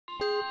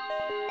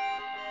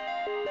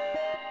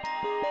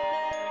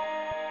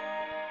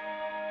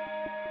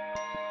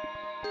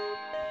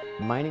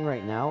Mining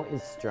right now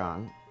is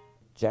strong.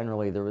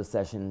 Generally, the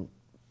recession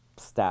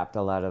stopped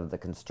a lot of the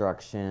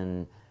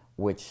construction,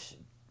 which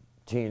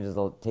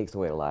takes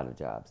away a lot of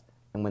jobs.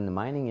 And when the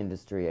mining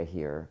industry, I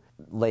hear,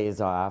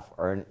 lays off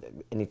or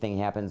anything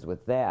happens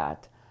with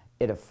that,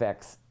 it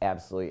affects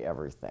absolutely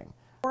everything.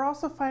 We're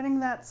also finding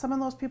that some of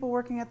those people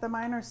working at the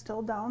mine are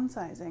still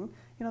downsizing.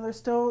 They're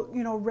still,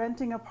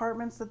 renting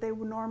apartments that they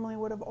normally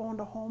would have owned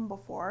a home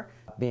before.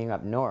 Being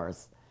up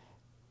north,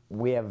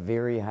 we have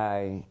very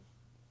high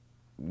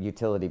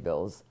utility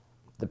bills.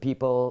 The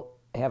people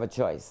have a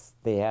choice.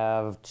 They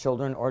have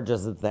children or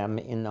just them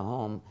in the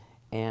home,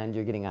 and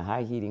you're getting a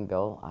high heating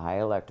bill, a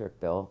high electric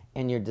bill,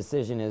 and your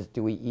decision is,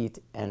 do we eat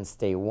and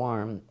stay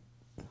warm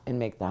and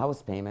make the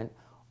house payment,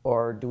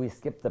 or do we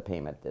skip the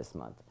payment this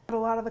month? A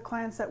lot of the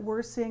clients that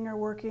we're seeing are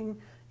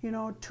working,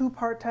 2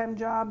 part-time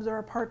jobs or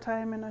a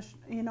part-time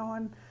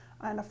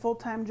and a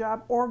full-time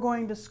job, or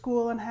going to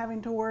school and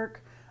having to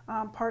work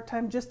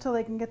part-time just till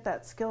they can get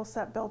that skill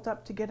set built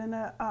up to get in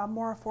a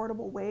more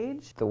affordable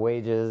wage. The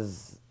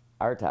wages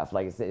are tough.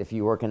 Like I said, if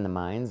you work in the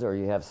mines or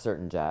you have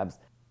certain jobs,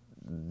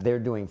 they're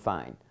doing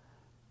fine.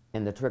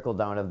 And the trickle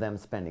down of them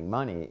spending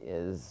money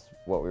is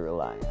what we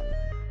rely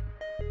on.